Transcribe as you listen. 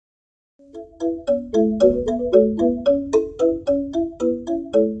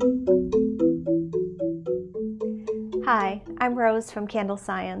Hi, I'm Rose from Candle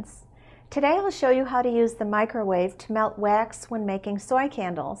Science. Today I'll show you how to use the microwave to melt wax when making soy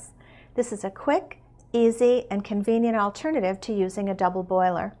candles. This is a quick, easy, and convenient alternative to using a double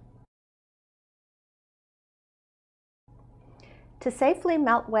boiler. To safely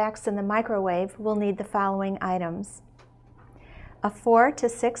melt wax in the microwave, we'll need the following items. A 4 to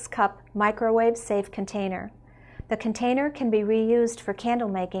 6 cup microwave-safe container. The container can be reused for candle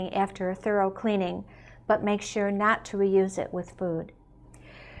making after a thorough cleaning, but make sure not to reuse it with food.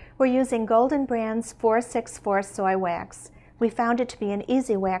 We're using Golden Brand's 464 soy wax. We found it to be an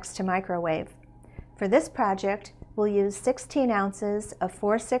easy wax to microwave. For this project, we'll use 16 ounces of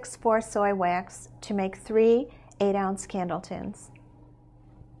 464 soy wax to make 3 8-ounce candle tins.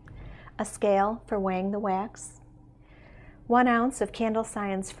 A scale for weighing the wax. 1 ounce of Candle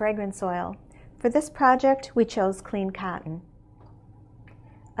Science fragrance oil. For this project, we chose clean cotton.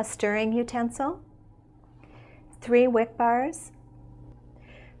 A stirring utensil. 3 wick bars.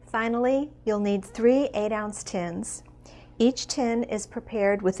 Finally, you'll need 3 8-ounce tins. Each tin is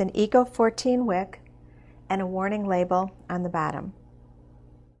prepared with an Eco 14 wick and a warning label on the bottom.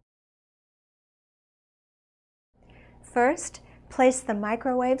 First, place the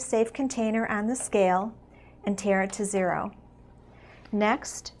microwave-safe container on the scale and tare it to 0.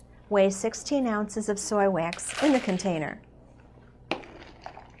 Next, weigh 16 ounces of soy wax in the container.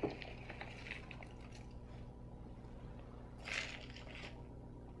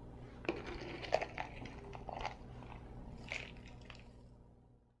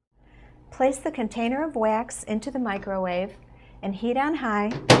 Place the container of wax into the microwave and heat on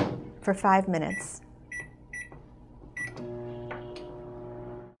high for 5 minutes.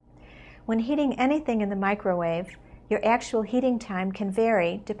 When heating anything in the microwave, your actual heating time can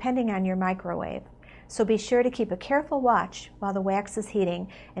vary depending on your microwave, so be sure to keep a careful watch while the wax is heating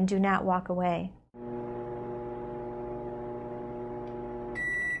and do not walk away.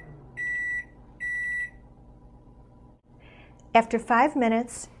 After 5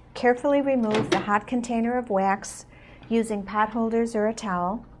 minutes, carefully remove the hot container of wax using pot holders or a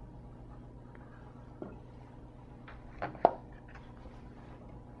towel.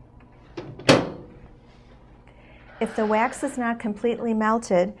 If the wax is not completely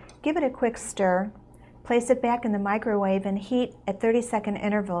melted, give it a quick stir. Place it back in the microwave and heat at 30-second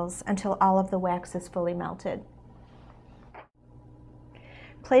intervals until all of the wax is fully melted.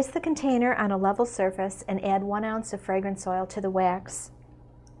 Place the container on a level surface and add 1 ounce of fragrance oil to the wax.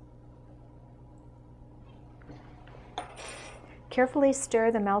 Carefully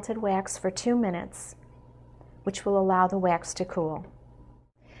stir the melted wax for 2 minutes, which will allow the wax to cool.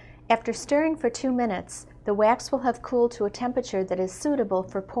 After stirring for 2 minutes, the wax will have cooled to a temperature that is suitable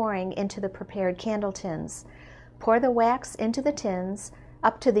for pouring into the prepared candle tins. Pour the wax into the tins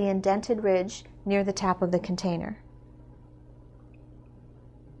up to the indented ridge near the top of the container.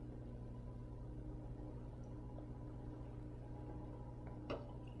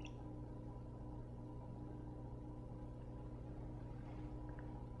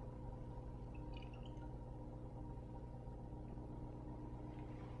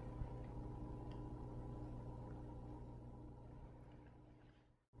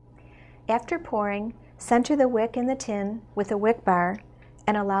 After pouring, center the wick in the tin with a wick bar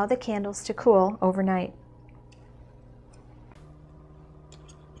and allow the candles to cool overnight.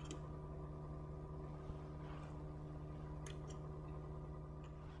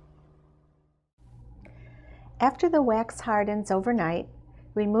 After the wax hardens overnight,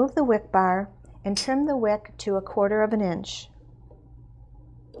 remove the wick bar and trim the wick to 1/4 inch.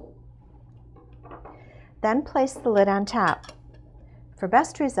 Then place the lid on top. For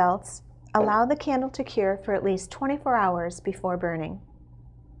best results, allow the candle to cure for at least 24 hours before burning.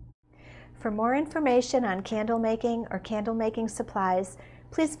 For more information on candle making or candle making supplies,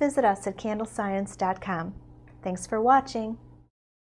 please visit us at candlescience.com. Thanks for watching.